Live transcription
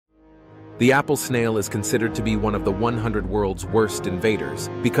The apple snail is considered to be one of the 100 world's worst invaders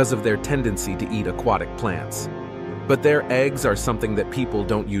because of their tendency to eat aquatic plants. But their eggs are something that people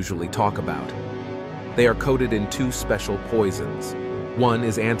don't usually talk about. They are coated in two special poisons. One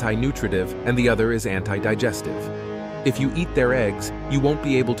is anti-nutritive and the other is anti-digestive. If you eat their eggs, you won't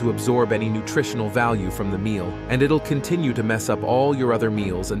be able to absorb any nutritional value from the meal, and it'll continue to mess up all your other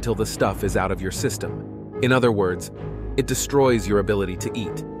meals until the stuff is out of your system. In other words, it destroys your ability to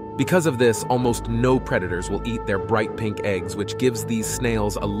eat. Because of this, almost no predators will eat their bright pink eggs, which gives these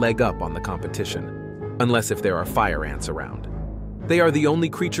snails a leg up on the competition, unless if there are fire ants around. They are the only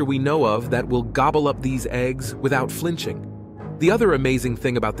creature we know of that will gobble up these eggs without flinching. The other amazing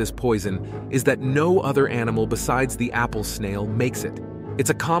thing about this poison is that no other animal besides the apple snail makes it.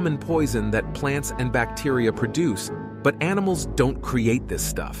 It's a common poison that plants and bacteria produce, but animals don't create this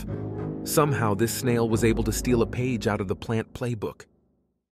stuff. Somehow this snail was able to steal a page out of the plant playbook.